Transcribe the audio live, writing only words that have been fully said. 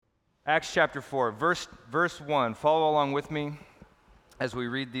Acts chapter 4, verse 1. Follow along with me as we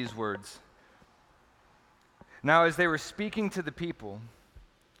read these words. Now, as they were speaking to the people,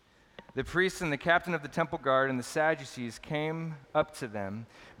 the priests and the captain of the temple guard and the Sadducees came up to them,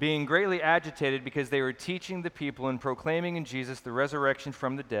 being greatly agitated because they were teaching the people and proclaiming in Jesus the resurrection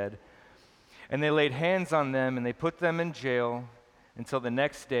from the dead. And they laid hands on them, and they put them in jail until the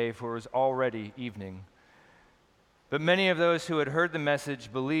next day, for it was already evening. But many of those who had heard the message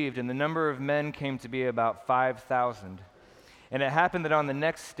believed, and the number of men came to be about 5,000. And it happened that on the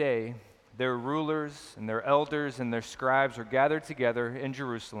next day, their rulers and their elders and their scribes were gathered together in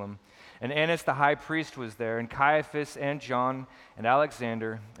Jerusalem. And Annas the high priest was there, and Caiaphas and John and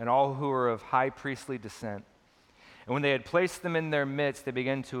Alexander, and all who were of high priestly descent. And when they had placed them in their midst, they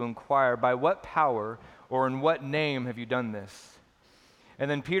began to inquire, "By what power or in what name have you done this?" And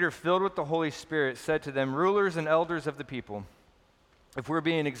then Peter, filled with the Holy Spirit, said to them, "Rulers and elders of the people, if we're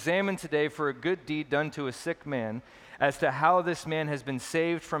being examined today for a good deed done to a sick man, as to how this man has been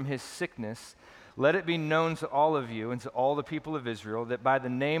saved from his sickness, let it be known to all of you and to all the people of Israel that by the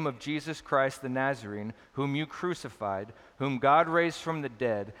name of Jesus Christ the Nazarene, whom you crucified, whom God raised from the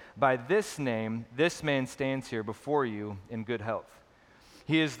dead, by this name this man stands here before you in good health.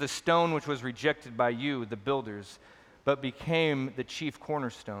 He is the stone which was rejected by you, the builders, but became the chief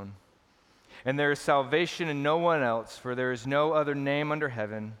cornerstone. And there is salvation in no one else, for there is no other name under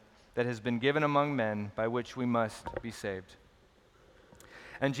heaven that has been given among men by which we must be saved."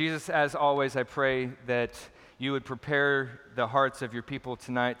 And Jesus, as always, I pray that you would prepare the hearts of your people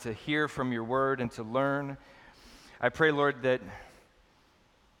tonight to hear from your word and to learn. I pray, Lord, that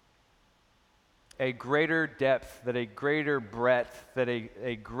a greater depth, that a greater breadth, that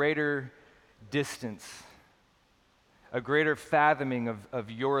a greater distance, a greater fathoming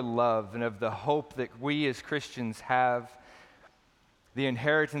of your love and of the hope that we as Christians have, the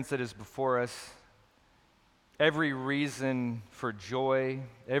inheritance that is before us, every reason for joy,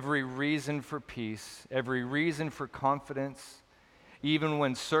 every reason for peace, every reason for confidence, even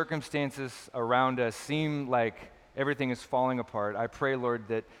when circumstances around us seem like everything is falling apart. I pray, Lord,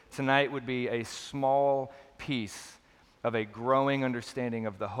 that tonight would be a small piece of a growing understanding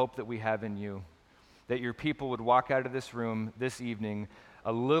of the hope that we have in you, that your people would walk out of this room this evening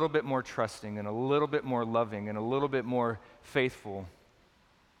a little bit more trusting and a little bit more loving and a little bit more faithful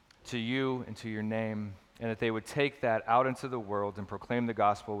to you and to your name, and that they would take that out into the world and proclaim the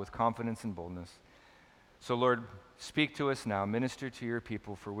gospel with confidence and boldness. So, Lord, speak to us now. Minister to your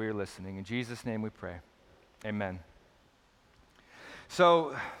people, for we are listening. In Jesus' name we pray. Amen.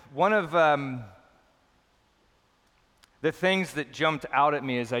 So, one of the things that jumped out at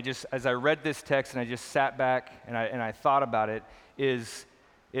me as I read this text and I just sat back and I thought about it is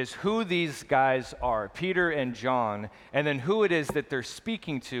who these guys are, Peter and John, and then who it is that they're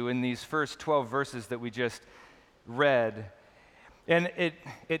speaking to in these first 12 verses that we just read. And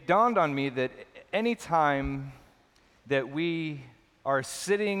it dawned on me that any time that we are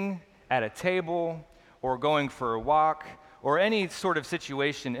sitting at a table or going for a walk or any sort of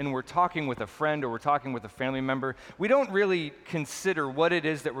situation and we're talking with a friend or we're talking with a family member, we don't really consider what it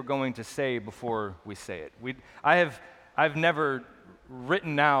is that we're going to say before we say it. I've never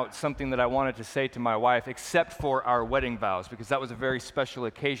written out something that I wanted to say to my wife except for our wedding vows, because that was a very special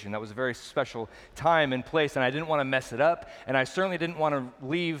occasion. That was a very special time and place, and I didn't want to mess it up, and I certainly didn't want to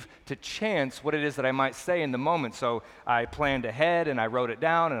leave to chance what it is that I might say in the moment. So I planned ahead, and I wrote it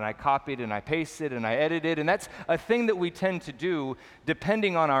down, and I copied, and I pasted, and I edited, and that's a thing that we tend to do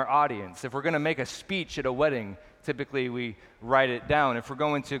depending on our audience. If we're going to make a speech at a wedding, typically we write it down. If we're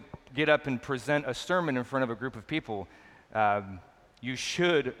going to get up and present a sermon in front of a group of people, you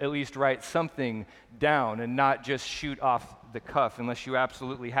should at least write something down and not just shoot off the cuff unless you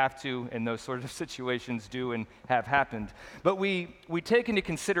absolutely have to, and those sort of situations do and have happened. But we take into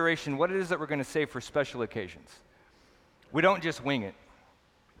consideration what it is that we're going to say for special occasions. We don't just wing it.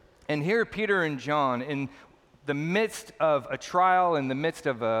 And here Peter and John, in the midst of a trial, in the midst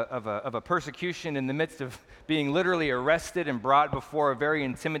of a persecution, in the midst of being literally arrested and brought before a very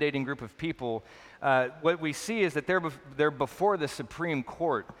intimidating group of people, what we see is that they're before the Supreme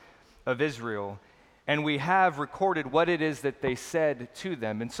Court of Israel, and we have recorded what it is that they said to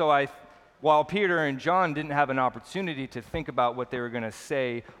them. And so while Peter and John didn't have an opportunity to think about what they were going to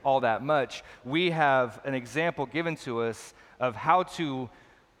say all that much, we have an example given to us of how to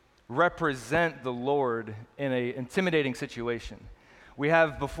represent the Lord in an intimidating situation. We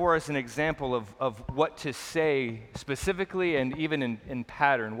have before us an example of what to say specifically and even in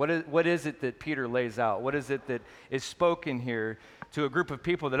pattern. What is it that Peter lays out? What is it that is spoken here to a group of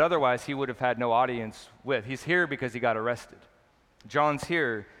people that otherwise he would have had no audience with? He's here because he got arrested. John's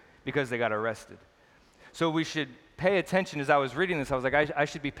here because they got arrested. So we should pay attention. As I was reading this, I was like, I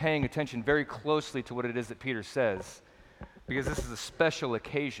should be paying attention very closely to what it is that Peter says, because this is a special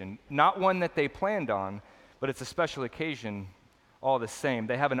occasion, not one that they planned on, but it's a special occasion all the same.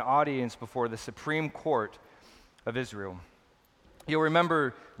 They have an audience before the Supreme Court of Israel. You'll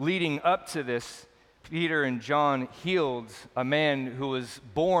remember leading up to this, Peter and John healed a man who was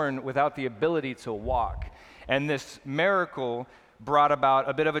born without the ability to walk. And this miracle brought about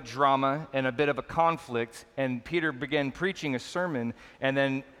a bit of a drama and a bit of a conflict, and Peter began preaching a sermon, and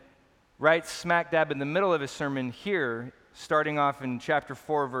then right smack dab in the middle of his sermon here, starting off in chapter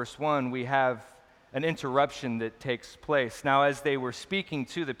 4, verse 1, we have an interruption that takes place. Now, as they were speaking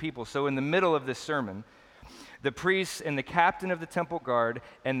to the people, so in the middle of this sermon, the priests and the captain of the temple guard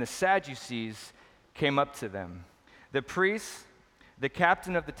and the Sadducees came up to them. The priests, the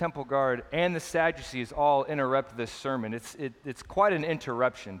captain of the temple guard, and the Sadducees all interrupt this sermon. It's quite an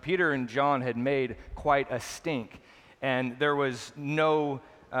interruption. Peter and John had made quite a stink, and there was no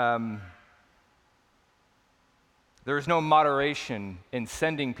moderation in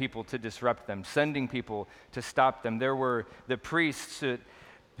sending people to disrupt them, sending people to stop them. There were the priests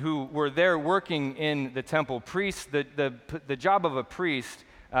who were there working in the temple. Priests, the job of a priest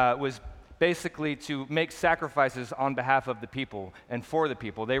was basically to make sacrifices on behalf of the people and for the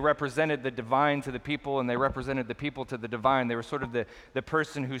people. They represented the divine to the people, and they represented the people to the divine. They were sort of the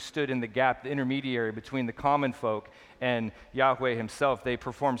person who stood in the gap, the intermediary between the common folk and Yahweh himself. They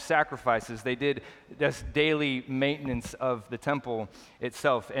performed sacrifices. They did this daily maintenance of the temple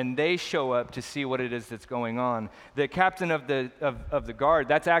itself, and they show up to see what it is that's going on. The captain of the guard,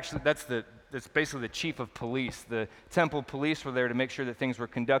 that's basically the chief of police. The temple police were there to make sure that things were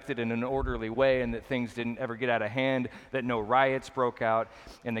conducted in an orderly way and that things didn't ever get out of hand, that no riots broke out.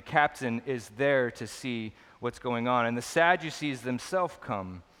 And the captain is there to see what's going on. And the Sadducees themselves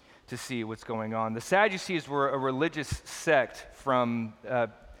come to see what's going on. The Sadducees were a religious sect from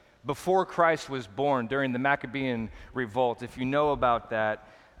before Christ was born, during the Maccabean revolt. If you know about that,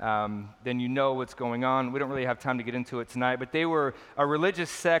 then you know what's going on. We don't really have time to get into it tonight, but they were a religious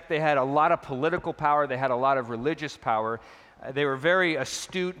sect. They had a lot of political power. They had a lot of religious power. They were very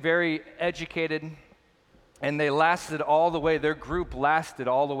astute, very educated, and they lasted all the way, their group lasted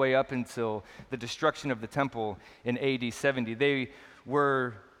all the way up until the destruction of the temple in AD 70. They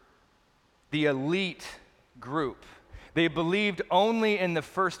were the elite group. They believed only in the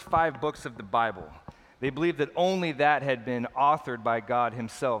first 5 books of the Bible. They believed that only that had been authored by God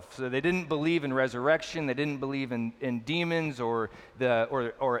himself. So they didn't believe in resurrection. They didn't believe in demons or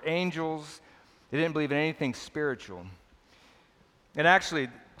angels. They didn't believe in anything spiritual. And actually,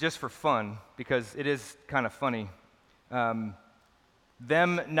 just for fun, because it is kind of funny,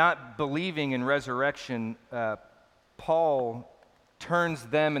 them not believing in resurrection, Paul turns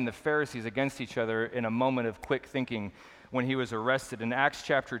them and the Pharisees against each other in a moment of quick thinking when he was arrested. In Acts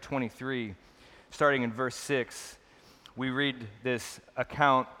chapter 23, starting in verse 6, we read this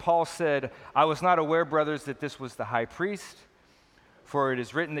account. Paul said, "I was not aware, brothers, that this was the high priest, for it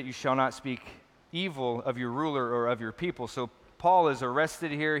is written that you shall not speak evil of your ruler or of your people." So Paul is arrested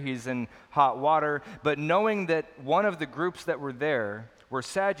here. He's in hot water. But knowing that one of the groups that were there were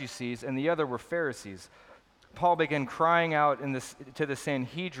Sadducees and the other were Pharisees, Paul began crying out to the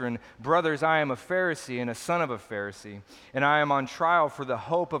Sanhedrin, "Brothers, I am a Pharisee and a son of a Pharisee, and I am on trial for the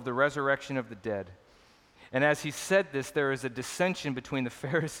hope of the resurrection of the dead." And as he said this, there is a dissension between the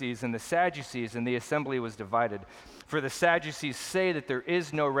Pharisees and the Sadducees, and the assembly was divided. For the Sadducees say that there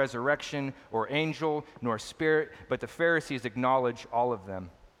is no resurrection or angel nor spirit, but the Pharisees acknowledge all of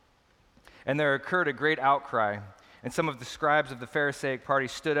them. And there occurred a great outcry, and some of the scribes of the Pharisaic party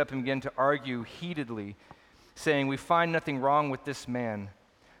stood up and began to argue heatedly, saying, "We find nothing wrong with this man.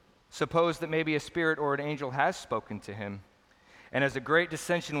 Suppose that maybe a spirit or an angel has spoken to him." And as a great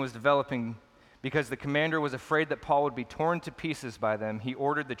dissension was developing, because the commander was afraid that Paul would be torn to pieces by them, he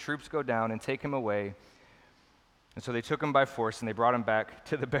ordered the troops go down and take him away. And so they took him by force and they brought him back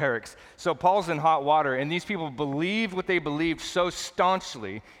to the barracks. So Paul's in hot water, and these people believed what they believed so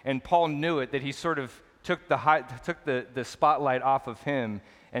staunchly, and Paul knew it, that he sort of took the spotlight off of him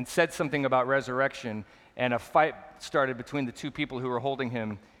and said something about resurrection. And a fight started between the two people who were holding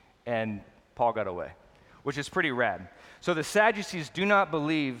him, and Paul got away, which is pretty rad. So the Sadducees do not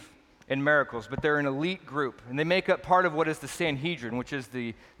believe in miracles, but they're an elite group, and they make up part of what is the Sanhedrin, which is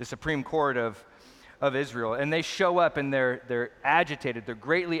the Supreme Court of Israel. And they show up, and they're agitated. They're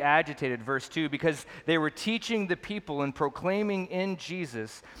greatly agitated, verse 2, because they were teaching the people and proclaiming in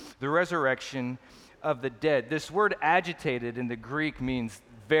Jesus the resurrection of the dead. This word agitated in the Greek means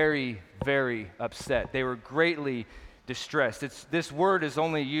very, very upset. They were greatly distressed. This word is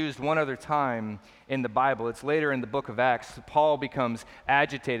only used one other time in the Bible. It's later in the book of Acts. Paul becomes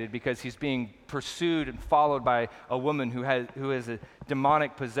agitated because he's being pursued and followed by a woman who has a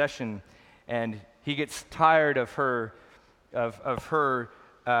demonic possession, and he gets tired of her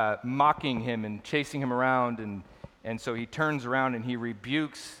mocking him and chasing him around, and so he turns around and he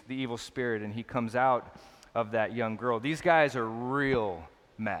rebukes the evil spirit, and he comes out of that young girl. These guys are real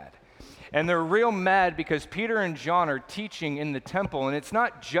mad. And they're real mad because Peter and John are teaching in the temple, and it's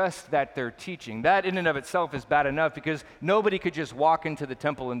not just that they're teaching. That in and of itself is bad enough because nobody could just walk into the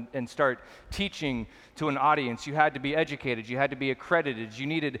temple and start teaching to an audience. You had to be educated. You had to be accredited. You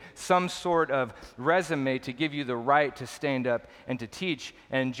needed some sort of resume to give you the right to stand up and to teach,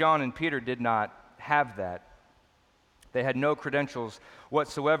 and John and Peter did not have that. They had no credentials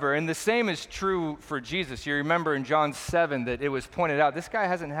whatsoever. And the same is true for Jesus. You remember in John 7 that it was pointed out, this guy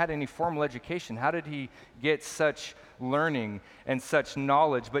hasn't had any formal education. How did he get such learning and such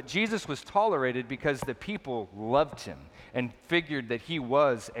knowledge? But Jesus was tolerated because the people loved him and figured that he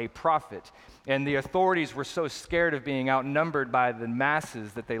was a prophet. And the authorities were so scared of being outnumbered by the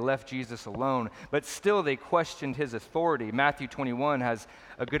masses that they left Jesus alone. But still, they questioned his authority. Matthew 21 has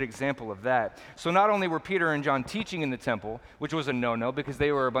a good example of that. So not only were Peter and John teaching in the temple, which was a no-no because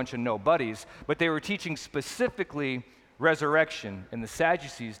they were a bunch of nobodies, but they were teaching specifically resurrection. And the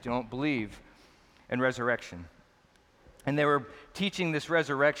Sadducees don't believe in resurrection. And they were teaching this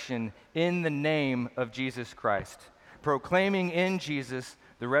resurrection in the name of Jesus Christ, proclaiming in Jesus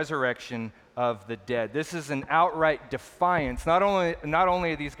the resurrection of the dead. This is an outright defiance. Not only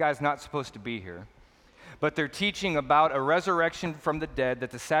are these guys not supposed to be here, but they're teaching about a resurrection from the dead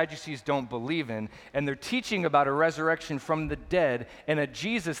that the Sadducees don't believe in, and they're teaching about a resurrection from the dead and a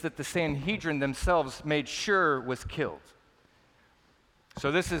Jesus that the Sanhedrin themselves made sure was killed.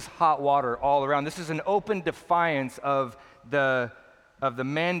 So this is hot water all around. This is an open defiance of the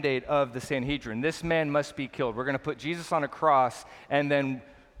mandate of the Sanhedrin. This man must be killed. We're going to put Jesus on a cross, and then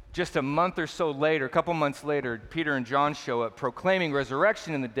just a month or so later, a couple months later, Peter and John show up proclaiming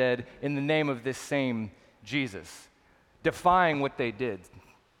resurrection in the dead in the name of this same Jesus, defying what they did,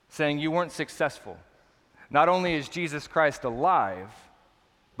 saying you weren't successful. Not only is Jesus Christ alive,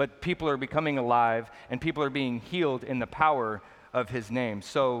 but people are becoming alive and people are being healed in the power of his name.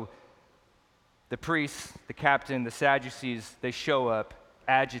 So the priests, the captain, the Sadducees, they show up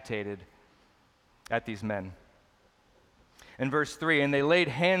agitated at these men. In verse 3, and they laid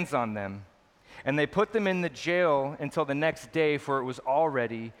hands on them, and they put them in the jail until the next day, for it was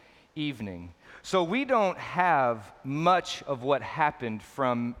already evening. So we don't have much of what happened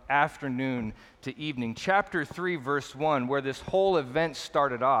from afternoon to evening. Chapter 3, verse 1, where this whole event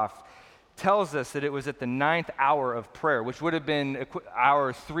started off, tells us that it was at the 9th hour of prayer, which would have been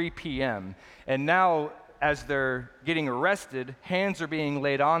hour 3 p.m. And now, as they're getting arrested, hands are being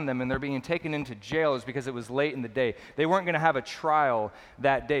laid on them and they're being taken into jail is because it was late in the day. They weren't going to have a trial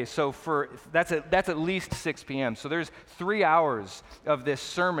that day. So that's at least 6 p.m. So there's 3 hours of this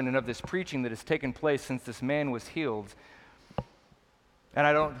sermon and of this preaching that has taken place since this man was healed. And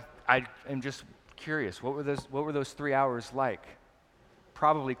I am just curious, what were those 3 hours like?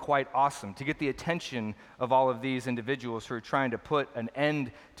 Probably quite awesome to get the attention of all of these individuals who are trying to put an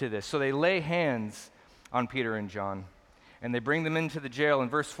end to this. So they lay hands on Peter and John, and they bring them into the jail. In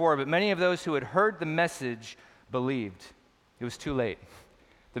verse 4, but many of those who had heard the message believed. It was too late.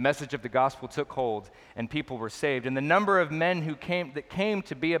 The message of the gospel took hold, and people were saved. And the number of men that came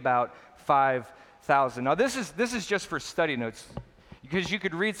to be about 5,000. Now, this is just for study notes, because you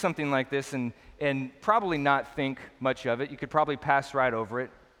could read something like this and probably not think much of it. You could probably pass right over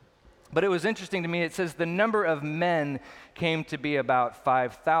it. But it was interesting to me. It says the number of men came to be about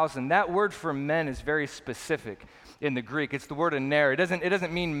 5,000. That word for men is very specific in the Greek. It's the word aner. It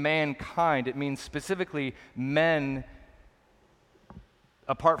doesn't mean mankind. It means specifically men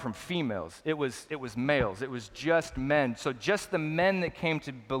apart from females. It was males. It was just men. So just the men that came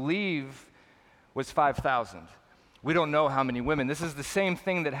to believe was 5,000. We don't know how many women. This is the same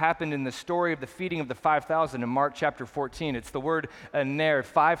thing that happened in the story of the feeding of the 5,000 in Mark chapter 14. It's the word aner,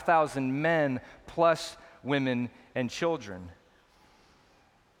 5,000 men plus women and children.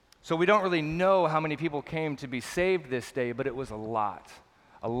 So we don't really know how many people came to be saved this day, but it was a lot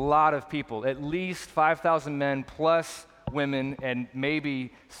of people, at least 5,000 men plus women and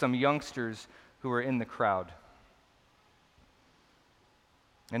maybe some youngsters who were in the crowd.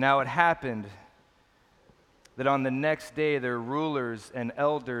 And now it happened that on the next day their rulers and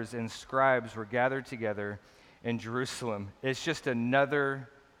elders and scribes were gathered together in Jerusalem. It's just another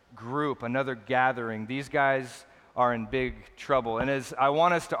group, another gathering. These guys are in big trouble. And as I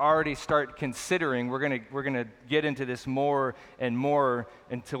want us to already start considering, we're going to get into this more and more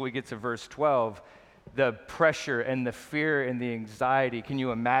until we get to verse 12, the pressure and the fear and the anxiety. Can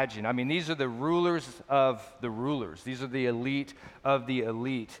you imagine? I mean, these are the rulers of the rulers. These are the elite of the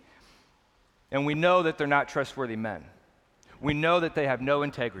elite. And we know that they're not trustworthy men. We know that they have no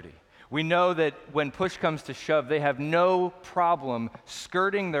integrity. We know that when push comes to shove, they have no problem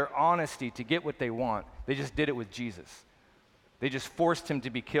skirting their honesty to get what they want. They just did it with Jesus. They just forced him to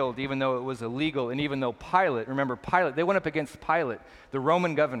be killed, even though it was illegal, and even though Pilate, remember Pilate, they went up against Pilate, the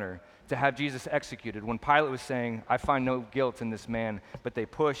Roman governor, to have Jesus executed, when Pilate was saying, I find no guilt in this man. But they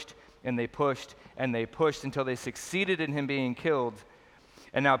pushed, and they pushed, and they pushed until they succeeded in him being killed.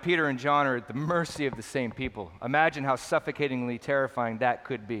 And now Peter and John are at the mercy of the same people. Imagine how suffocatingly terrifying that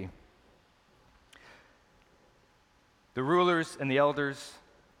could be. The rulers and the elders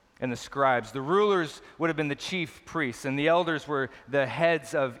and the scribes. The rulers would have been the chief priests, and the elders were the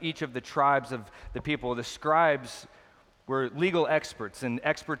heads of each of the tribes of the people. The scribes were legal experts and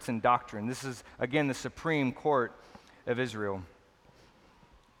experts in doctrine. This is, again, the supreme court of Israel.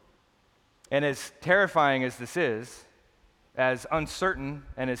 And as terrifying as this is, as uncertain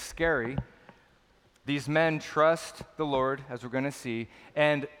and as scary, these men trust the Lord, as we're going to see,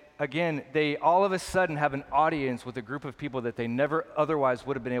 and again, they all of a sudden have an audience with a group of people that they never otherwise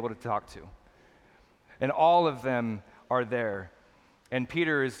would have been able to talk to. And all of them are there. And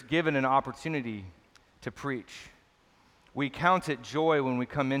Peter is given an opportunity to preach. We count it joy when we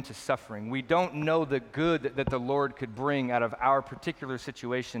come into suffering. We don't know the good that the Lord could bring out of our particular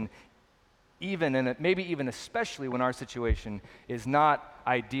situation, even and maybe even especially when our situation is not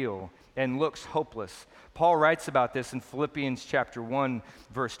ideal and looks hopeless. Paul writes about this in Philippians chapter 1,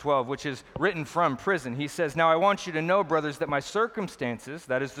 verse 12, which is written from prison. He says, now I want you to know, brothers, that my circumstances,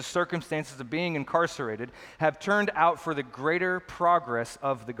 that is the circumstances of being incarcerated, have turned out for the greater progress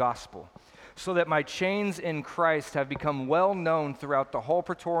of the gospel, so that my chains in Christ have become well known throughout the whole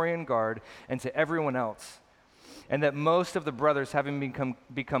Praetorian Guard and to everyone else. And that most of the brothers, having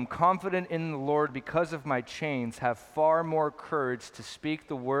become confident in the Lord because of my chains, have far more courage to speak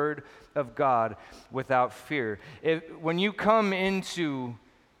the word of God without fear. When you come into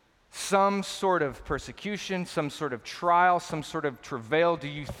some sort of persecution, some sort of trial, some sort of travail, do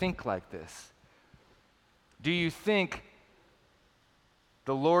you think like this? Do you think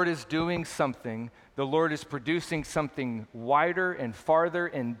the Lord is doing something, the Lord is producing something wider and farther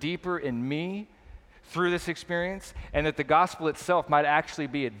and deeper in me through this experience, and that the gospel itself might actually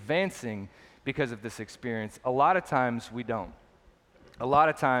be advancing because of this experience? A lot of times we don't. A lot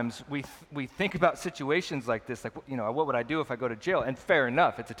of times we think about situations like this, like, what would I do if I go to jail? And fair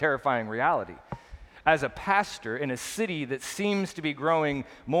enough, it's a terrifying reality. As a pastor in a city that seems to be growing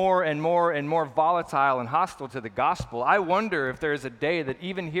more and more and more volatile and hostile to the gospel, I wonder if there is a day that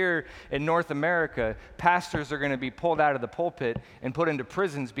even here in North America, pastors are going to be pulled out of the pulpit and put into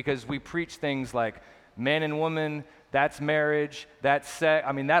prisons because we preach things like man and woman, that's marriage, that's sex.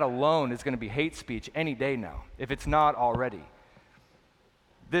 I mean, that alone is going to be hate speech any day now, if it's not already.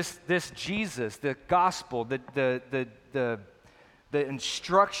 This Jesus, the gospel, the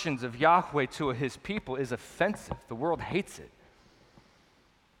instructions of Yahweh to his people is offensive. The world hates it.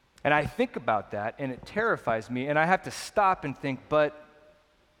 And I think about that, and it terrifies me, and I have to stop and think, but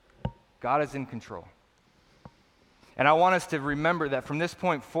God is in control. And I want us to remember that from this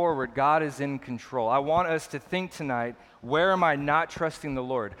point forward, God is in control. I want us to think tonight, where am I not trusting the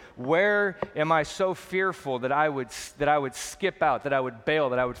Lord? Where am I so fearful that I would skip out, that I would bail,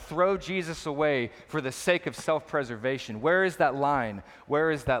 that I would throw Jesus away for the sake of self-preservation? Where is that line?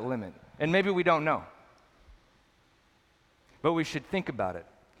 Where is that limit? And maybe we don't know. But we should think about it.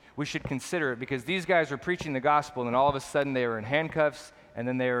 We should consider it, because these guys were preaching the gospel, and all of a sudden they were in handcuffs, and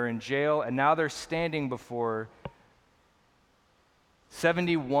then they were in jail, and now they're standing before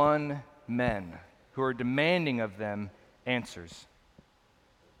 71 men who are demanding of them answers.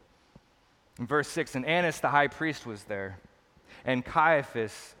 In verse 6, and Annas the high priest was there, and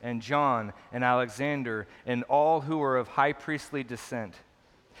Caiaphas, and John, and Alexander, and all who were of high priestly descent.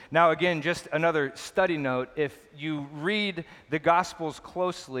 Now again, just another study note, if you read the Gospels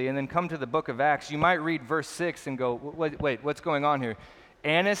closely and then come to the book of Acts, you might read verse 6 and go, wait, what's going on here?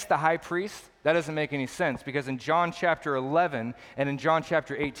 Annas the high priest? That doesn't make any sense, because in John chapter 11 and in John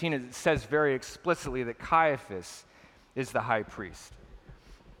chapter 18, it says very explicitly that Caiaphas is the high priest.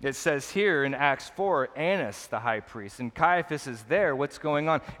 It says here in Acts 4, Annas the high priest, and Caiaphas is there. What's going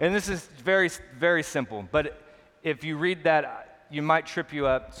on? And this is very, very simple, but if you read that, you might trip you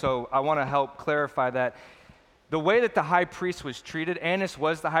up, so I want to help clarify that. the way that the high priest was treated, Annas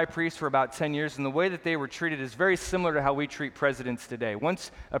was the high priest for about 10 years, and the way that they were treated is very similar to how we treat presidents today.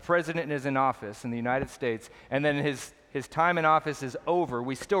 Once a president is in office in the United States, and then his time in office is over,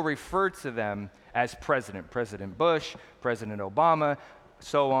 we still refer to them as president. President Bush, President Obama,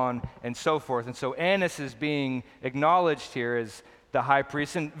 so on and so forth. And so Annas is being acknowledged here as the high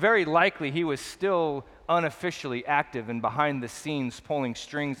priest, and very likely he was still unofficially active and behind the scenes pulling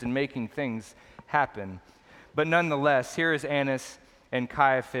strings and making things happen. But nonetheless, here is Annas and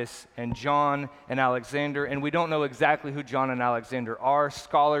Caiaphas and John and Alexander, and we don't know exactly who John and Alexander are.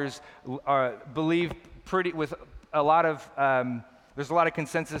 Scholars believe with a lot of, there's a lot of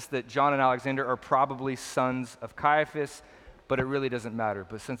consensus that John and Alexander are probably sons of Caiaphas, but it really doesn't matter.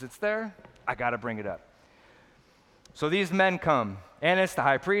 But since it's there, I got to bring it up. So these men come, Annas, the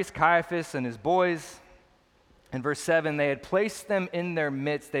high priest, Caiaphas, and his boys. In verse 7, they had placed them in their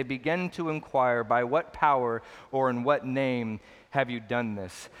midst. They began to inquire, by what power or in what name have you done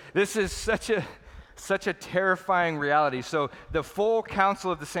this? This is such a terrifying reality. So the full council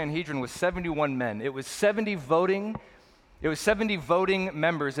of the Sanhedrin was 71 men. It was 70 voting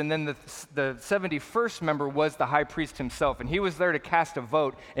members, and then the 71st member was the high priest himself, and he was there to cast a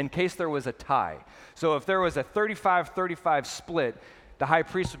vote in case there was a tie. So if there was a 35-35 split, the high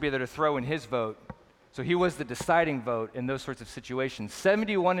priest would be there to throw in his vote. So he was the deciding vote in those sorts of situations.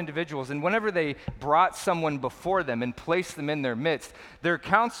 71 individuals, and whenever they brought someone before them and placed them in their midst, their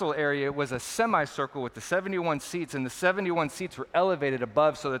council area was a semicircle with the 71 seats, and the 71 seats were elevated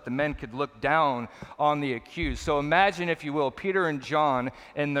above so that the men could look down on the accused. So imagine, if you will, Peter and John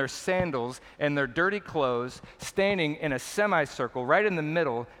in their sandals and their dirty clothes, standing in a semicircle right in the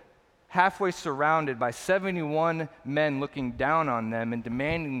middle, halfway surrounded by 71 men looking down on them and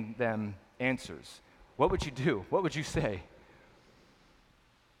demanding them answers. What would you do? What would you say?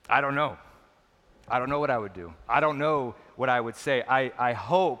 I don't know. I don't know what I would do. I don't know what I would say. I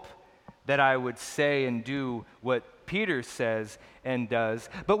hope that I would say and do what Peter says and does.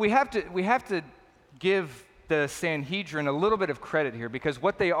 But we have to give the Sanhedrin a little bit of credit here, because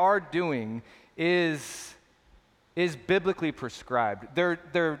what they are doing is biblically prescribed.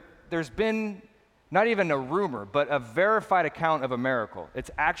 There's been not even a rumor, but a verified account of a miracle.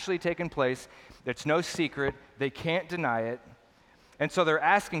 It's actually taken place. It's no secret. They can't deny it. And so they're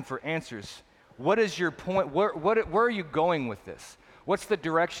asking for answers. What is your point? Where are you going with this? What's the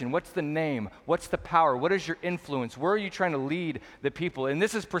direction? What's the name? What's the power? What is your influence? Where are you trying to lead the people? And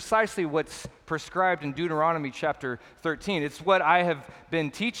this is precisely what's prescribed in Deuteronomy chapter 13. It's what I have been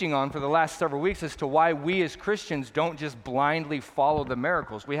teaching on for the last several weeks as to why we as Christians don't just blindly follow the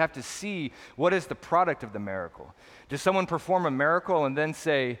miracles. We have to see what is the product of the miracle. Does someone perform a miracle and then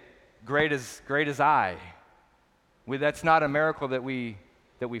say, great as I? That's not a miracle that we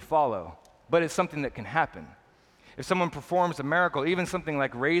follow, but it's something that can happen. If someone performs a miracle, even something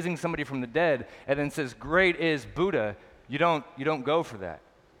like raising somebody from the dead, and then says, great is Buddha, you don't go for that.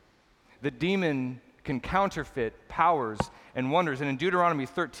 The demon can counterfeit powers and wonders. And in Deuteronomy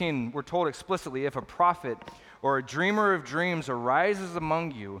 13, we're told explicitly, if a prophet or a dreamer of dreams arises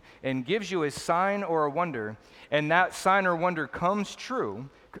among you and gives you a sign or a wonder, and that sign or wonder comes true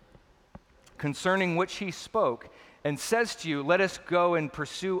concerning which he spoke, and says to you, let us go and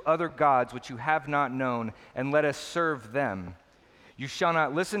pursue other gods which you have not known, and let us serve them. You shall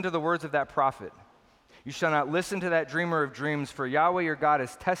not listen to the words of that prophet. You shall not listen to that dreamer of dreams, for Yahweh your God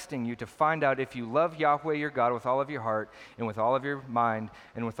is testing you to find out if you love Yahweh your God with all of your heart, and with all of your mind,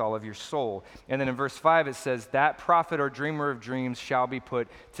 and with all of your soul. And then in verse 5 it says, that prophet or dreamer of dreams shall be put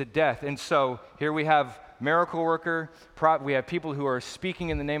to death. And so here we have miracle worker, we have people who are speaking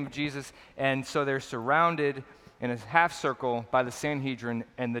in the name of Jesus, and so they're surrounded in a half circle by the Sanhedrin,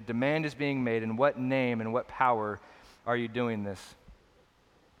 and the demand is being made, in what name and what power are you doing this?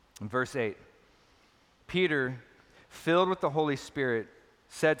 In verse 8, Peter, filled with the Holy Spirit,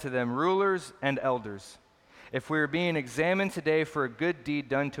 said to them, rulers and elders, if we are being examined today for a good deed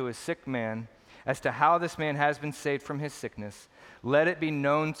done to a sick man, as to how this man has been saved from his sickness, let it be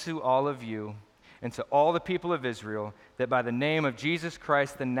known to all of you and to all the people of Israel that by the name of Jesus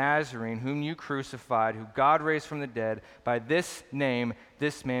Christ the Nazarene, whom you crucified, who God raised from the dead, by this name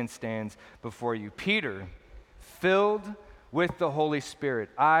this man stands before you. Peter, filled with the Holy Spirit,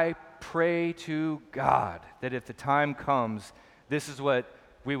 I pray to God that if the time comes, this is what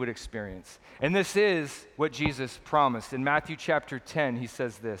we would experience. And this is what Jesus promised. In Matthew chapter 10, he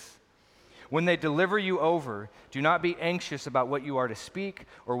says this, when they deliver you over, do not be anxious about what you are to speak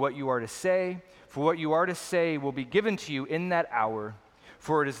or what you are to say, for what you are to say will be given to you in that hour.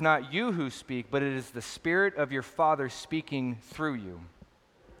 For it is not you who speak, but it is the Spirit of your Father speaking through you.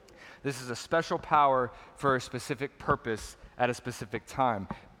 This is a special power for a specific purpose at a specific time.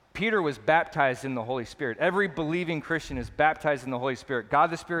 Peter was baptized in the Holy Spirit. Every believing Christian is baptized in the Holy Spirit. God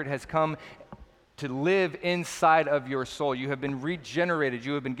the Spirit has come to live inside of your soul. You have been regenerated.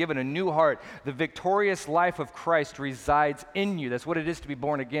 You have been given a new heart. The victorious life of Christ resides in you. That's what it is to be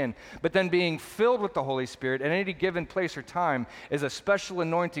born again. But then being filled with the Holy Spirit at any given place or time is a special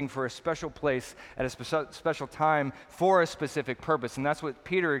anointing for a special place at a special time for a specific purpose. And that's what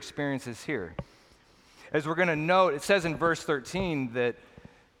Peter experiences here. As we're going to note, it says in verse 13 that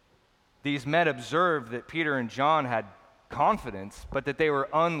these men observed that Peter and John had confidence, but that they were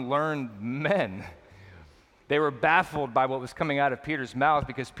unlearned men. They were baffled by what was coming out of Peter's mouth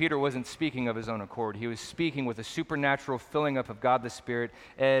because Peter wasn't speaking of his own accord. He was speaking with a supernatural filling up of God the Spirit,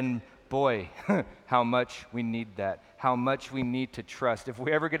 and boy, how much we need that, how much we need to trust. If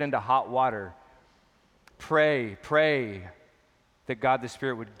we ever get into hot water, pray that God the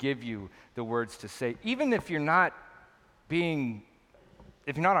Spirit would give you the words to say, even if you're not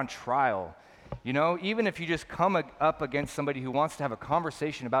on trial. You know, even if you just come up against somebody who wants to have a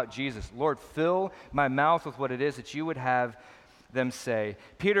conversation about Jesus, Lord, fill my mouth with what it is that you would have them say.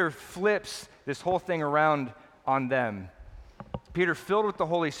 Peter flips this whole thing around on them. Peter, filled with the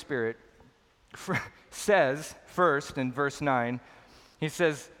Holy Spirit, says first in verse 9, he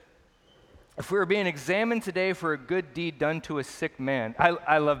says, if we were being examined today for a good deed done to a sick man,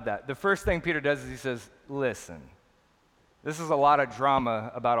 I love that. The first thing Peter does is he says, listen. This is a lot of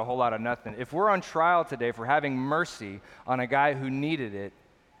drama about a whole lot of nothing. If we're on trial today for having mercy on a guy who needed it,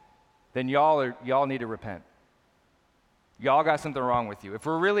 then y'all need to repent. Y'all got something wrong with you. If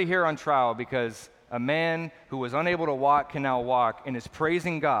we're really here on trial because a man who was unable to walk can now walk and is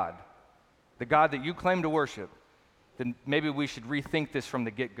praising God, the God that you claim to worship, then maybe we should rethink this from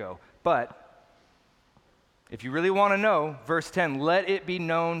the get-go. But if you really want to know, verse 10, let it be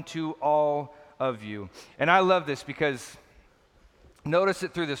known to all of you. And I love this because notice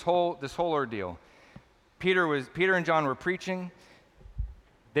it through this whole ordeal. Peter and John were preaching.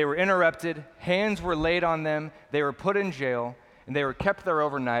 They were interrupted. Hands were laid on them. They were put in jail, and they were kept there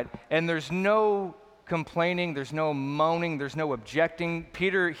overnight. And there's no complaining. There's no moaning. There's no objecting.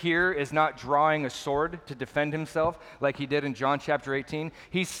 Peter here is not drawing a sword to defend himself like he did in John chapter 18.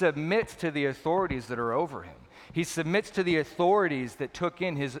 He submits to the authorities that are over him. He submits to the authorities that took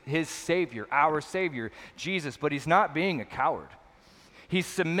in his Savior, our Savior, Jesus, but he's not being a coward. He's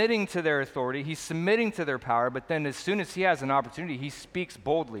submitting to their authority, he's submitting to their power, but then as soon as he has an opportunity, he speaks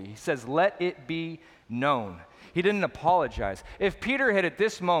boldly. He says, let it be known. He didn't apologize. If Peter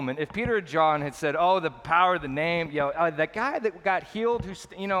and John had said, oh, the power, the name, that guy that got healed,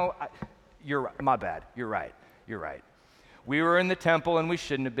 my bad, you're right. We were in the temple and we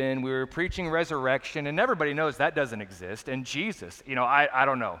shouldn't have been. We were preaching resurrection, and everybody knows that doesn't exist. And Jesus, I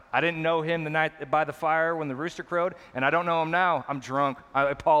don't know. I didn't know him the night by the fire when the rooster crowed, and I don't know him now. I'm drunk. I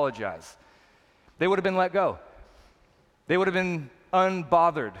apologize. They would have been let go. They would have been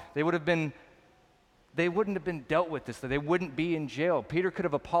unbothered. They wouldn't have been dealt with this. They wouldn't be in jail. Peter could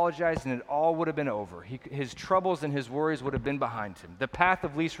have apologized and it all would have been over. His troubles and his worries would have been behind him. The path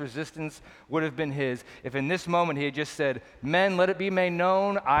of least resistance would have been his if in this moment he had just said, men, let it be made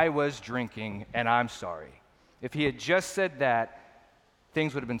known, I was drinking and I'm sorry. If he had just said that,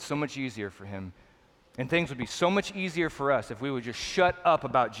 things would have been so much easier for him. And things would be so much easier for us if we would just shut up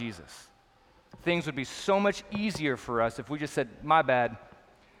about Jesus. Things would be so much easier for us if we just said, my bad.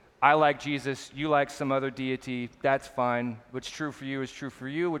 I like Jesus, you like some other deity, that's fine. What's true for you is true for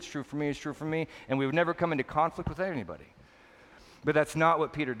you, what's true for me is true for me, and we would never come into conflict with anybody. But that's not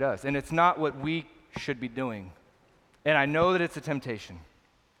what Peter does, and it's not what we should be doing. And I know that it's a temptation.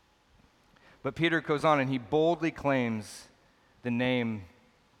 But Peter goes on and he boldly claims the name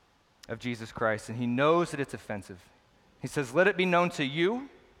of Jesus Christ, and he knows that it's offensive. He says, let it be known to you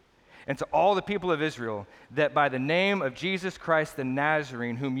and to all the people of Israel, that by the name of Jesus Christ the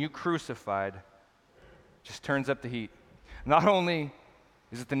Nazarene, whom you crucified, just turns up the heat. Not only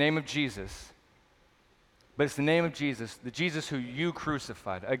is it the name of Jesus, but it's the name of Jesus, the Jesus who you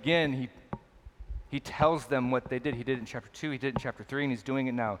crucified. Again, he tells them what they did. He did it in chapter 2, he did it in chapter 3, and he's doing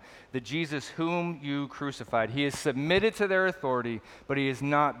it now. The Jesus whom you crucified. He is submitted to their authority, but he is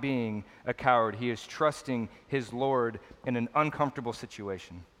not being a coward. He is trusting his Lord in an uncomfortable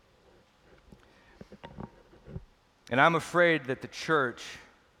situation. And I'm afraid that the church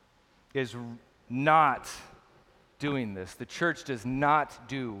is not doing this. The church does not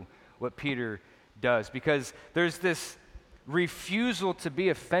do what Peter does because there's this refusal to be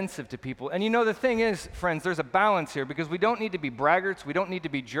offensive to people. And the thing is, friends, there's a balance here because we don't need to be braggarts. We don't need to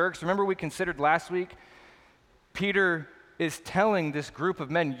be jerks. Remember we considered last week, Peter is telling this group of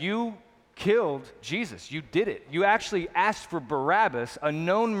men, you killed Jesus. You did it. You actually asked for Barabbas, a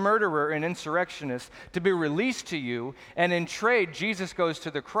known murderer and insurrectionist, to be released to you, and in trade, Jesus goes to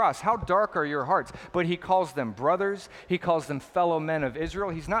the cross. How dark are your hearts? But he calls them brothers. He calls them fellow men of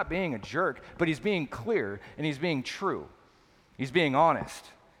Israel. He's not being a jerk, but he's being clear, and he's being true. He's being honest.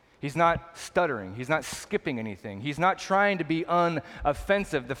 He's not stuttering. He's not skipping anything. He's not trying to be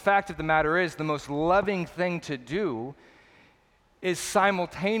unoffensive. The fact of the matter is, the most loving thing to do is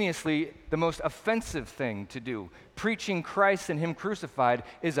simultaneously the most offensive thing to do. Preaching Christ and him crucified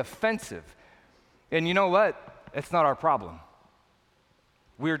is offensive. And you know what? It's not our problem.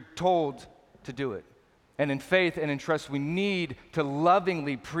 We're told to do it. And in faith and in trust, we need to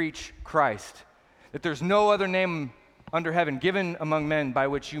lovingly preach Christ. That there's no other name under heaven given among men by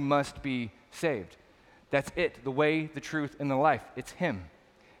which you must be saved. That's it, the way, the truth, and the life. It's him.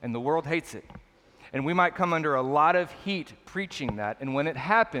 And the world hates it. And we might come under a lot of heat preaching that. And when it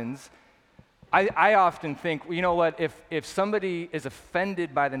happens, I often think, well, you know what, if somebody is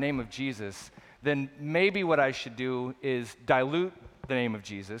offended by the name of Jesus, then maybe what I should do is dilute the name of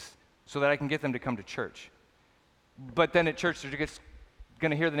Jesus so that I can get them to come to church. But then at church, they're just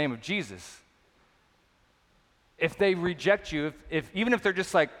going to hear the name of Jesus. If they reject you, even if they're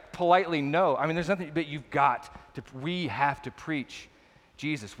just like politely no, I mean, there's nothing, but we have to preach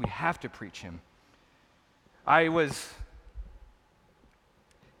Jesus. We have to preach him. I was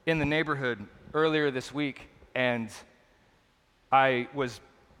in the neighborhood earlier this week, and I was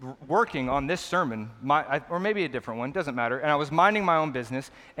working on this sermon, or maybe a different one, doesn't matter, and I was minding my own business,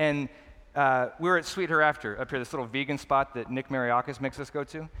 and we were at Sweet Hereafter up here, this little vegan spot that Nick Mariakis makes us go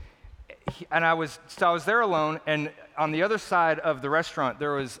to. And I was there alone, and on the other side of the restaurant,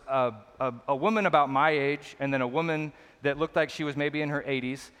 there was a woman about my age, and then a woman that looked like she was maybe in her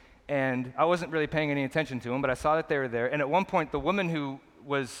 80s, and I wasn't really paying any attention to them, but I saw that they were there. And at one point, the woman who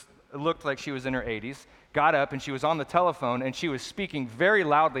looked like she was in her 80s got up, and she was on the telephone, and she was speaking very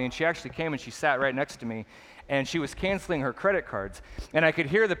loudly, and she actually came and she sat right next to me, and she was canceling her credit cards. And I could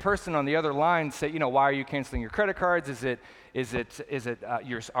hear the person on the other line say, why are you canceling your credit cards? Is it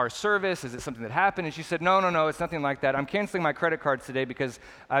our service? Is it something that happened? And she said, no, it's nothing like that. I'm canceling my credit cards today because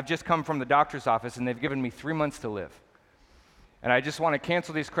I've just come from the doctor's office, and they've given me 3 months to live. And I just want to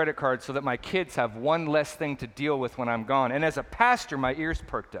cancel these credit cards so that my kids have one less thing to deal with when I'm gone. And as a pastor, my ears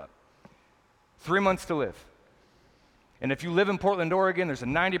perked up. 3 months to live. And if you live in Portland, Oregon, there's a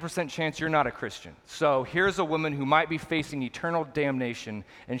 90% chance you're not a Christian. So here's a woman who might be facing eternal damnation,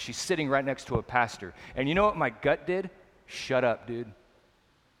 and she's sitting right next to a pastor. And you know what my gut did? Shut up, dude.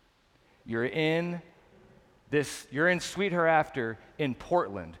 You're in Sweet Hereafter in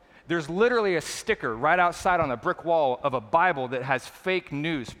Portland. There's literally a sticker right outside on the brick wall of a Bible that has fake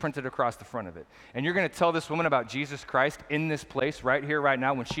news printed across the front of it. And you're going to tell this woman about Jesus Christ in this place right here, right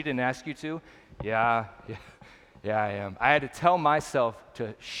now, when she didn't ask you to? Yeah, I am. I had to tell myself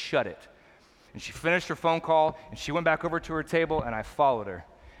to shut it. And she finished her phone call, and she went back over to her table, and I followed her.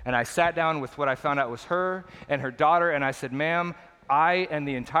 And I sat down with what I found out was her and her daughter, and I said, ma'am, I and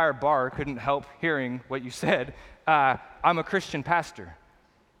the entire bar couldn't help hearing what you said. I'm a Christian pastor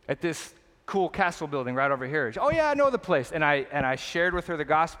at this cool castle building right over here. Oh yeah, I know the place. And I shared with her the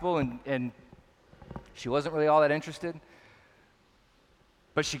gospel, and she wasn't really all that interested.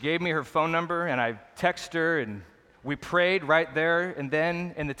 But she gave me her phone number, and I texted her, and we prayed right there and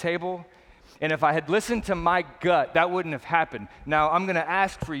then in the table. And if I had listened to my gut, that wouldn't have happened. Now I'm going to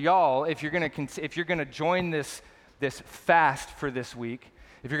ask for y'all, if you're going to join this fast for this week,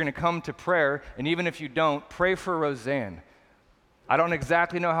 if you're going to come to prayer, and even if you don't, pray for Roseanne. I don't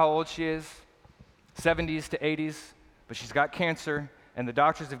exactly know how old she is, 70s to 80s, but she's got cancer, and the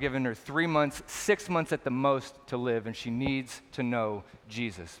doctors have given her 3 months, 6 months at the most to live, and she needs to know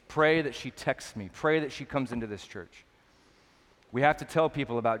Jesus. Pray that she texts me. Pray that she comes into this church. We have to tell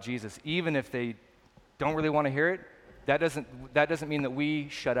people about Jesus, even if they don't really want to hear it. That doesn't mean that we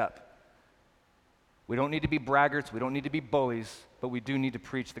shut up. We don't need to be braggarts. We don't need to be bullies, but we do need to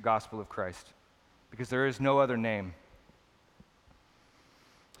preach the gospel of Christ, because there is no other name.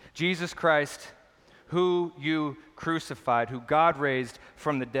 Jesus Christ, who you crucified, who God raised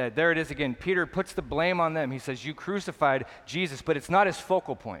from the dead. There it is again. Peter puts the blame on them. He says, you crucified Jesus, but it's not his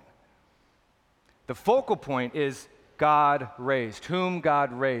focal point. The focal point is God raised, whom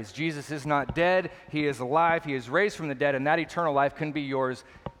God raised. Jesus is not dead. He is alive. He is raised from the dead, and that eternal life can be yours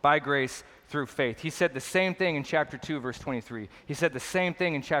by grace through faith. He said the same thing in chapter 2, verse 23. He said the same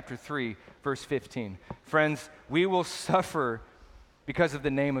thing in chapter 3, verse 15. Friends, we will suffer because of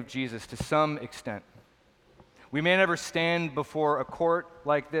the name of Jesus to some extent. We may never stand before a court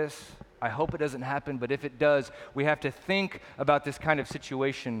like this. I hope it doesn't happen, but if it does, we have to think about this kind of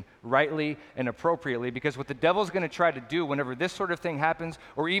situation rightly and appropriately, because what the devil's going to try to do whenever this sort of thing happens,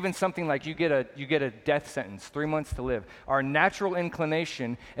 or even something like you get a death sentence, 3 months to live, our natural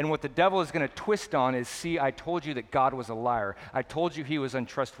inclination and what the devil is going to twist on is, see, I told you that God was a liar. I told you he was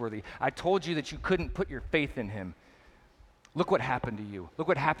untrustworthy. I told you that you couldn't put your faith in him. Look what happened to you. Look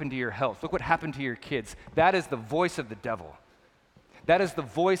what happened to your health. Look what happened to your kids. That is the voice of the devil. That is the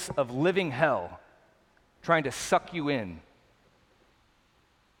voice of living hell trying to suck you in.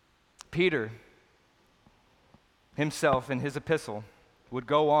 Peter himself in his epistle would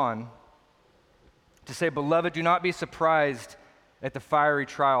go on to say, "Beloved, do not be surprised at the fiery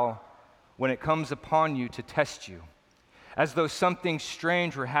trial when it comes upon you to test you, as though something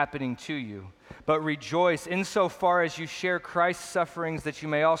strange were happening to you. But rejoice insofar as you share Christ's sufferings, that you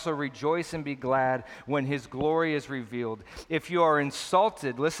may also rejoice and be glad when his glory is revealed. If you are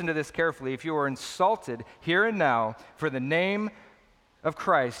insulted," listen to this carefully, "if you are insulted here and now for the name of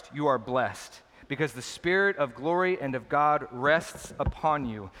Christ, you are blessed, because the Spirit of glory and of God rests upon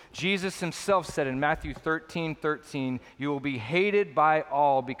you." Jesus himself said in Matthew 13:13, "You will be hated by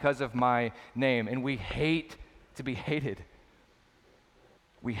all because of my name." And we hate to be hated.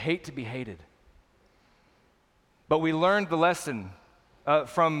 We hate to be hated. But we learned the lesson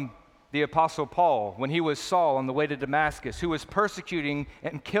from the Apostle Paul when he was Saul on the way to Damascus, who was persecuting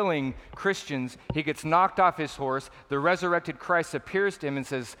and killing Christians. He gets knocked off his horse. The resurrected Christ appears to him and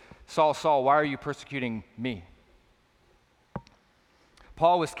says, "Saul, Saul, why are you persecuting me?"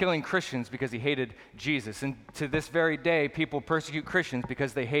 Paul was killing Christians because he hated Jesus. And to this very day, people persecute Christians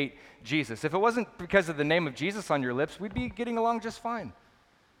because they hate Jesus. If it wasn't because of the name of Jesus on your lips, we'd be getting along just fine.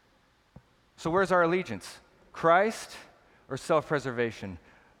 So where's our allegiance? Christ or self-preservation?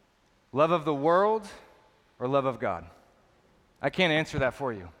 Love of the world or love of God? I can't answer that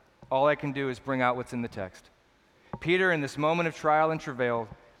for you. All I can do is bring out what's in the text. Peter, in this moment of trial and travail,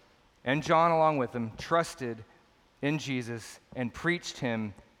 and John along with him, trusted in Jesus and preached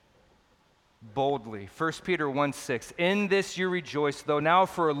him boldly. 1 Peter 1:6, "In this you rejoice, though now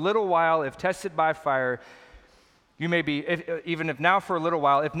for a little while, if tested by fire, you may be, even if now for a little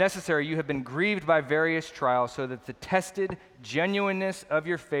while, if necessary, you have been grieved by various trials, so that the tested genuineness of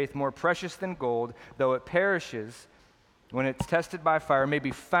your faith, more precious than gold, though it perishes when it's tested by fire, may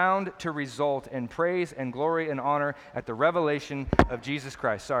be found to result in praise and glory and honor at the revelation of Jesus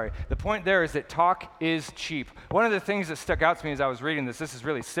Christ." Sorry. The point there is that talk is cheap. One of the things that stuck out to me as I was reading this is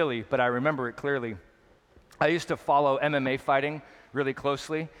really silly, but I remember it clearly. I used to follow MMA fighting really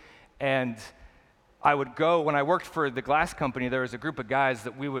closely, and I would go, when I worked for the glass company, there was a group of guys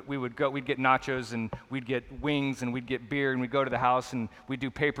that we would go, we'd get nachos and we'd get wings and we'd get beer and we'd go to the house and we'd do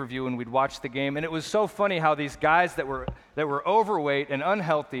pay-per-view and we'd watch the game. And it was so funny how these guys that were overweight and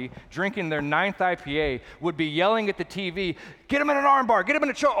unhealthy, drinking their 9th IPA, would be yelling at the TV, "Get him in an armbar, get him in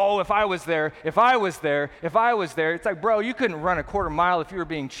a choke." "Oh, if I was there, if I was there, if I was there." It's like, bro, you couldn't run a quarter mile if you were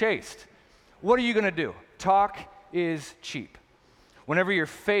being chased. What are you going to do? Talk is cheap. Whenever you're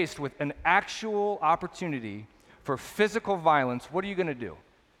faced with an actual opportunity for physical violence, what are you going to do?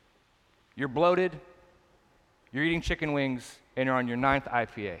 You're bloated, you're eating chicken wings, and you're on your 9th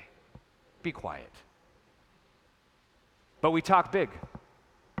IPA. Be quiet. But we talk big.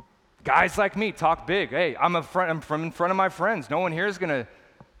 Guys like me talk big. Hey, I'm from in front of my friends. No one here is going to,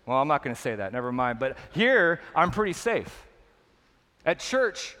 well, I'm not going to say that, never mind. But here, I'm pretty safe. At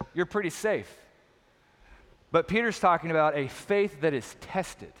church, you're pretty safe. But Peter's talking about a faith that is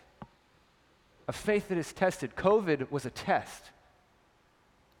tested. A faith that is tested. COVID was a test.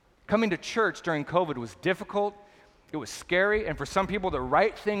 Coming to church during COVID was difficult, it was scary, and for some people the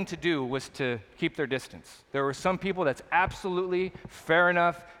right thing to do was to keep their distance. There were some people that's absolutely fair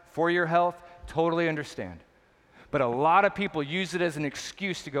enough for your health, totally understand. But a lot of people use it as an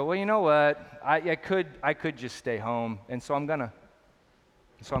excuse to go, well, you know what, I could just stay home, and so I'm gonna.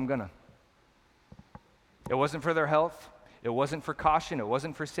 It wasn't for their health. It wasn't for caution. It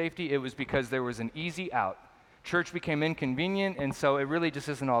wasn't for safety. It was because there was an easy out. Church became inconvenient, and so it really just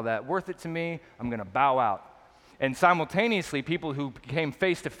isn't all that worth it to me. I'm going to bow out. And simultaneously, people who came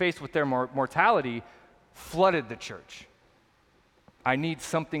face to face with their mortality flooded the church. I need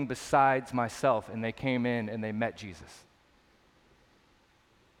something besides myself, and they came in and they met Jesus.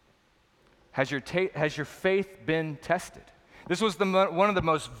 Has your faith been tested? This was one of the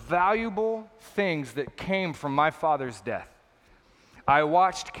most valuable things that came from my father's death. I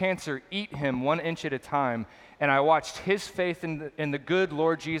watched cancer eat him 1 inch at a time, and I watched his faith in the good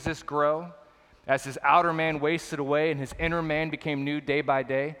Lord Jesus grow, as his outer man wasted away and his inner man became new day by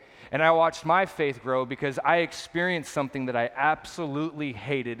day. And I watched my faith grow because I experienced something that I absolutely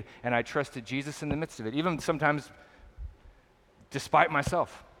hated, and I trusted Jesus in the midst of it, even sometimes despite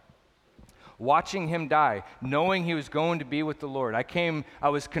myself. Watching him die, knowing he was going to be with the Lord, I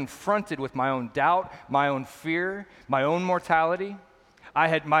was confronted with my own doubt, my own fear, my own mortality. I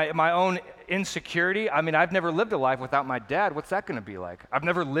had my own insecurity. I mean, I've never lived a life without my dad. What's that going to be like? I've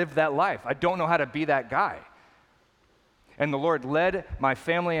never lived that life. I don't know how to be that guy. And the Lord led my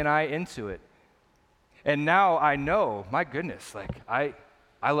family and I into it. And now I know, my goodness, like I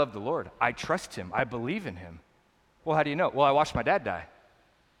love the Lord. I trust him. I believe in him. Well, how do you know? Well, I watched my dad die.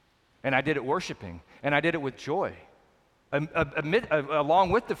 And I did it worshiping. And I did it with joy.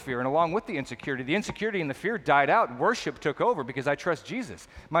 Along with the fear and along with the insecurity. The insecurity and the fear died out. Worship took over because I trust Jesus.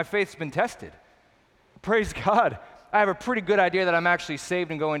 My faith's been tested. Praise God. I have a pretty good idea that I'm actually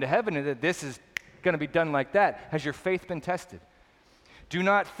saved and going to heaven and that this is going to be done like that. Has your faith been tested? Do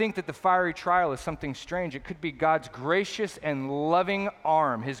not think that the fiery trial is something strange. It could be God's gracious and loving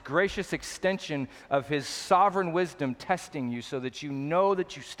arm, his gracious extension of his sovereign wisdom testing you so that you know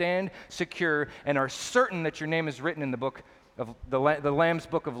that you stand secure and are certain that your name is written in the book of the Lamb's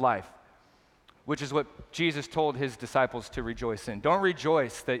book of life, which is what Jesus told his disciples to rejoice in. Don't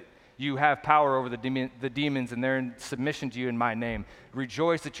rejoice that you have power over the demons and they're in submission to you in my name.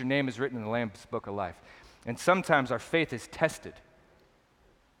 Rejoice that your name is written in the Lamb's book of life. And sometimes our faith is tested.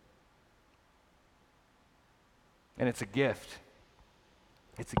 And it's a gift.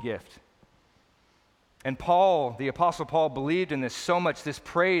 It's a gift. And Paul, the Apostle Paul, believed in this so much, this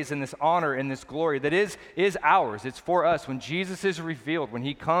praise and this honor and this glory that is ours. It's for us. When Jesus is revealed, when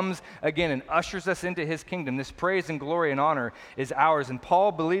he comes again and ushers us into his kingdom, this praise and glory and honor is ours. And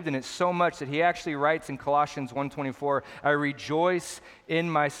Paul believed in it so much that he actually writes in Colossians 1:24, I rejoice in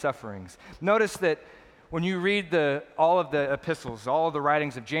my sufferings. Notice that when you read all of the epistles, all of the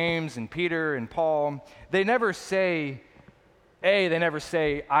writings of James and Peter and Paul, they never say,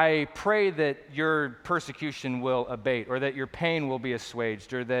 I pray that your persecution will abate, or that your pain will be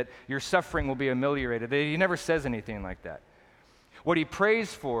assuaged, or that your suffering will be ameliorated. He never says anything like that. What he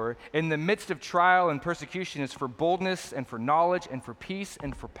prays for in the midst of trial and persecution is for boldness and for knowledge and for peace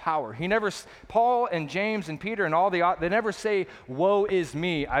and for power. Paul and James and Peter and they never say, woe is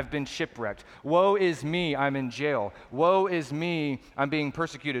me, I've been shipwrecked. Woe is me, I'm in jail. Woe is me, I'm being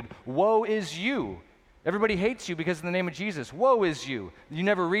persecuted. Woe is you. Everybody hates you because of the name of Jesus. Woe is you. You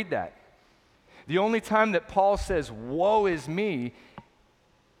never read that. The only time that Paul says, woe is me,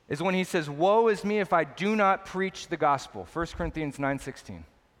 is when he says, woe is me if I do not preach the gospel. 1 Corinthians 9:16.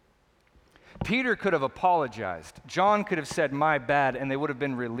 Peter could have apologized. John could have said, my bad, and they would have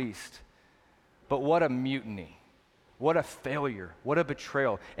been released. But what a mutiny. What a failure. What a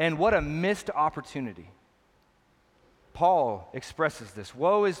betrayal. And what a missed opportunity. Paul expresses this.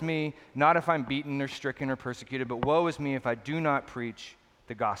 Woe is me, not if I'm beaten or stricken or persecuted, but woe is me if I do not preach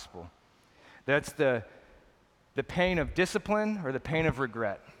the gospel. That's the pain of discipline or the pain of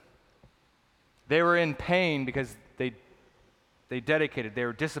regret. They were in pain because they dedicated, they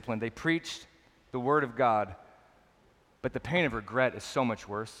were disciplined, they preached the word of God. But the pain of regret is so much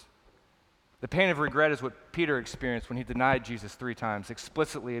worse. The pain of regret is what Peter experienced when he denied Jesus 3 times,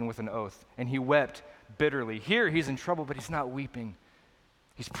 explicitly and with an oath. And he wept bitterly. Here he's in trouble, but he's not weeping.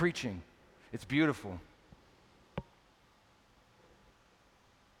 He's preaching. It's beautiful.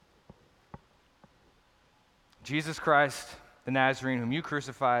 Jesus Christ, the Nazarene, whom you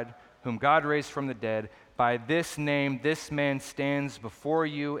crucified, whom God raised from the dead, by this name this man stands before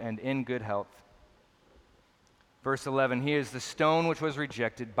you and in good health. Verse 11, he is the stone which was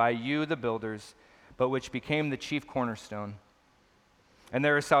rejected by you, the builders, but which became the chief cornerstone. And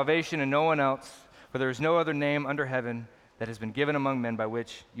there is salvation in no one else, for there is no other name under heaven that has been given among men by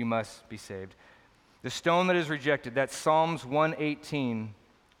which you must be saved. The stone that is rejected, that's Psalms 118,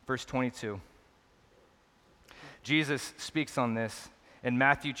 verse 22. Jesus speaks on this in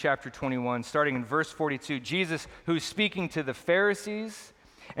Matthew chapter 21, starting in verse 42. Jesus, who's speaking to the Pharisees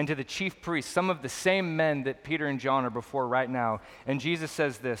and to the chief priests, some of the same men that Peter and John are before right now. And Jesus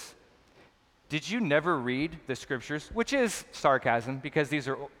says this, did you never read the scriptures? Which is sarcasm because these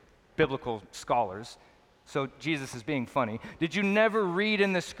are biblical scholars. So Jesus is being funny. Did you never read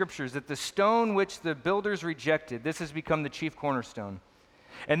in the scriptures that the stone which the builders rejected, this has become the chief cornerstone?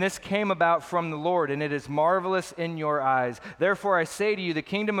 And this came about from the Lord, and it is marvelous in your eyes. Therefore I say to you, the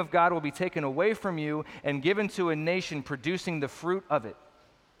kingdom of God will be taken away from you and given to a nation producing the fruit of it.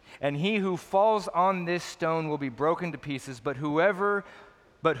 And he who falls on this stone will be broken to pieces, but whoever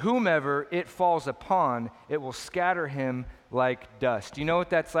But whomever it falls upon, it will scatter him like dust. You know what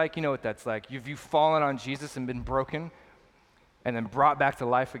that's like? You know what that's like. Have you fallen on Jesus and been broken and then brought back to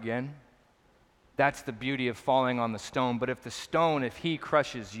life again? That's the beauty of falling on the stone. But if he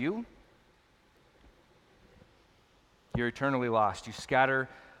crushes you, you're eternally lost. You scatter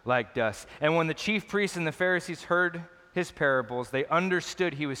like dust. And when the chief priests and the Pharisees heard his parables, they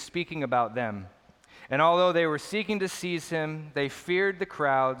understood he was speaking about them. And although they were seeking to seize him, they feared the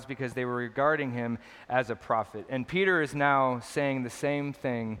crowds because they were regarding him as a prophet. And Peter is now saying the same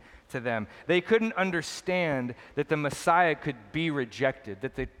thing to them. They couldn't understand that the Messiah could be rejected,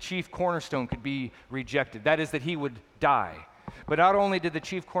 that the chief cornerstone could be rejected. That is, that he would die. But not only did the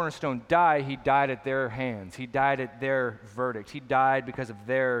chief cornerstone die, he died at their hands. He died at their verdict. He died because of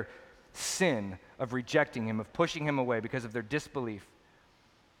their sin of rejecting him, of pushing him away, because of their disbelief.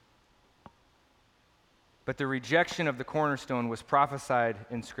 But the rejection of the cornerstone was prophesied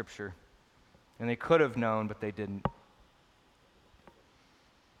in Scripture, and they could have known, but they didn't.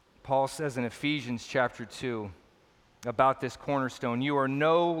 Paul says in Ephesians chapter 2 about this cornerstone, "You are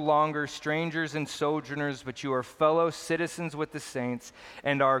no longer strangers and sojourners, but you are fellow citizens with the saints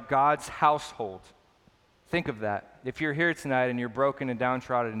and are God's household." Think of that. If you're here tonight and you're broken and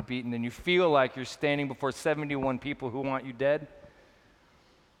downtrodden and beaten, and you feel like you're standing before 71 people who want you dead,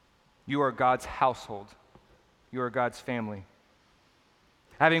 you are God's household. You are God's family.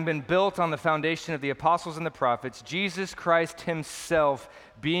 Having been built on the foundation of the apostles and the prophets, Jesus Christ himself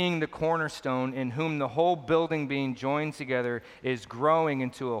being the cornerstone, in whom the whole building being joined together is growing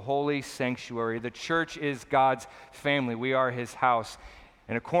into a holy sanctuary. The church is God's family. We are his house.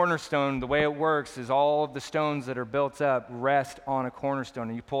 And a cornerstone, the way it works is all of the stones that are built up rest on a cornerstone.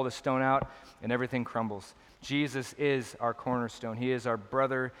 And you pull the stone out and everything crumbles. Jesus is our cornerstone. He is our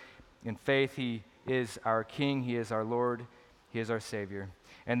brother in faith. He is our King. He is our Lord. He is our Savior.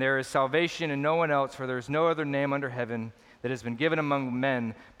 And there is salvation in no one else, for there is no other name under heaven that has been given among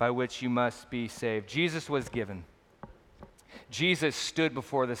men by which you must be saved. Jesus was given. Jesus stood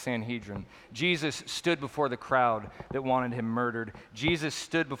before the Sanhedrin. Jesus stood before the crowd that wanted him murdered. Jesus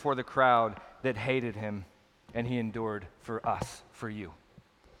stood before the crowd that hated him, and he endured for us, for you.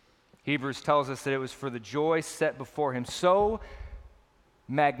 Hebrews tells us that it was for the joy set before him. So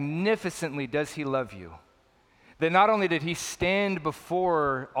magnificently does he love you, that not only did he stand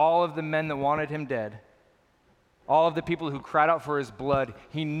before all of the men that wanted him dead, all of the people who cried out for his blood,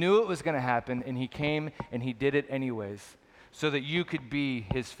 he knew it was going to happen, and he came and he did it anyways, so that you could be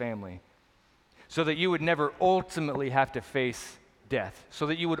his family, so that you would never ultimately have to face death, so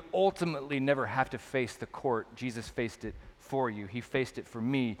that you would ultimately never have to face the court. Jesus faced it for you. He faced it for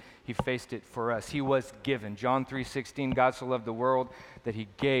me. He faced it for us. He was given. John 3:16, God so loved the world that he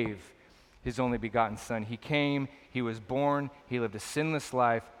gave his only begotten son. He came, he was born, he lived a sinless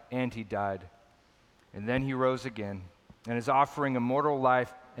life, and he died. And then he rose again and is offering immortal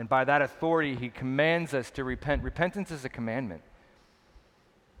life, and by that authority he commands us to repent. Repentance is a commandment.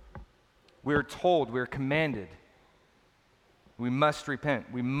 We're told, we're commanded, we must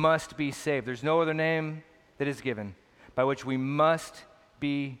repent. We must be saved. There's no other name that is given by which we must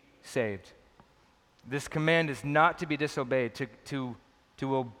be saved. This command is not to be disobeyed. To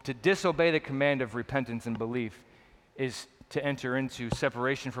disobey the command of repentance and belief is to enter into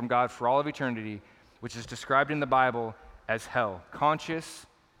separation from God for all of eternity, which is described in the Bible as hell. Conscious,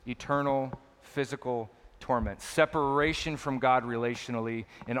 eternal, physical torment. Separation from God relationally,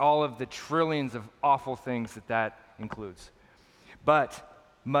 and all of the trillions of awful things that includes. But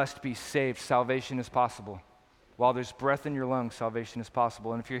must be saved. Salvation is possible. While there's breath in your lungs, salvation is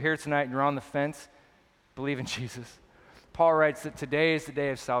possible. And if you're here tonight and you're on the fence, believe in Jesus. Paul writes that today is the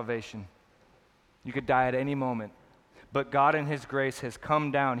day of salvation. You could die at any moment. But God in his grace has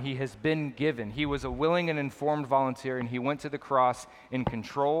come down. He has been given. He was a willing and informed volunteer, and he went to the cross in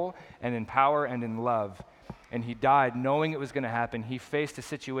control and in power and in love. And he died knowing it was going to happen. He faced a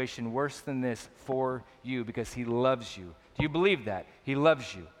situation worse than this for you because he loves you. Do you believe that? He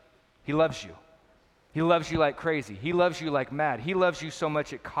loves you. He loves you. He loves you like crazy. He loves you like mad. He loves you so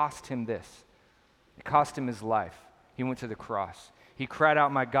much it cost him this. It cost him his life. He went to the cross. He cried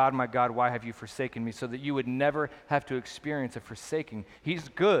out, my God, why have you forsaken me?" so that you would never have to experience a forsaking. He's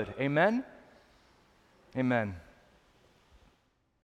good. Amen? Amen.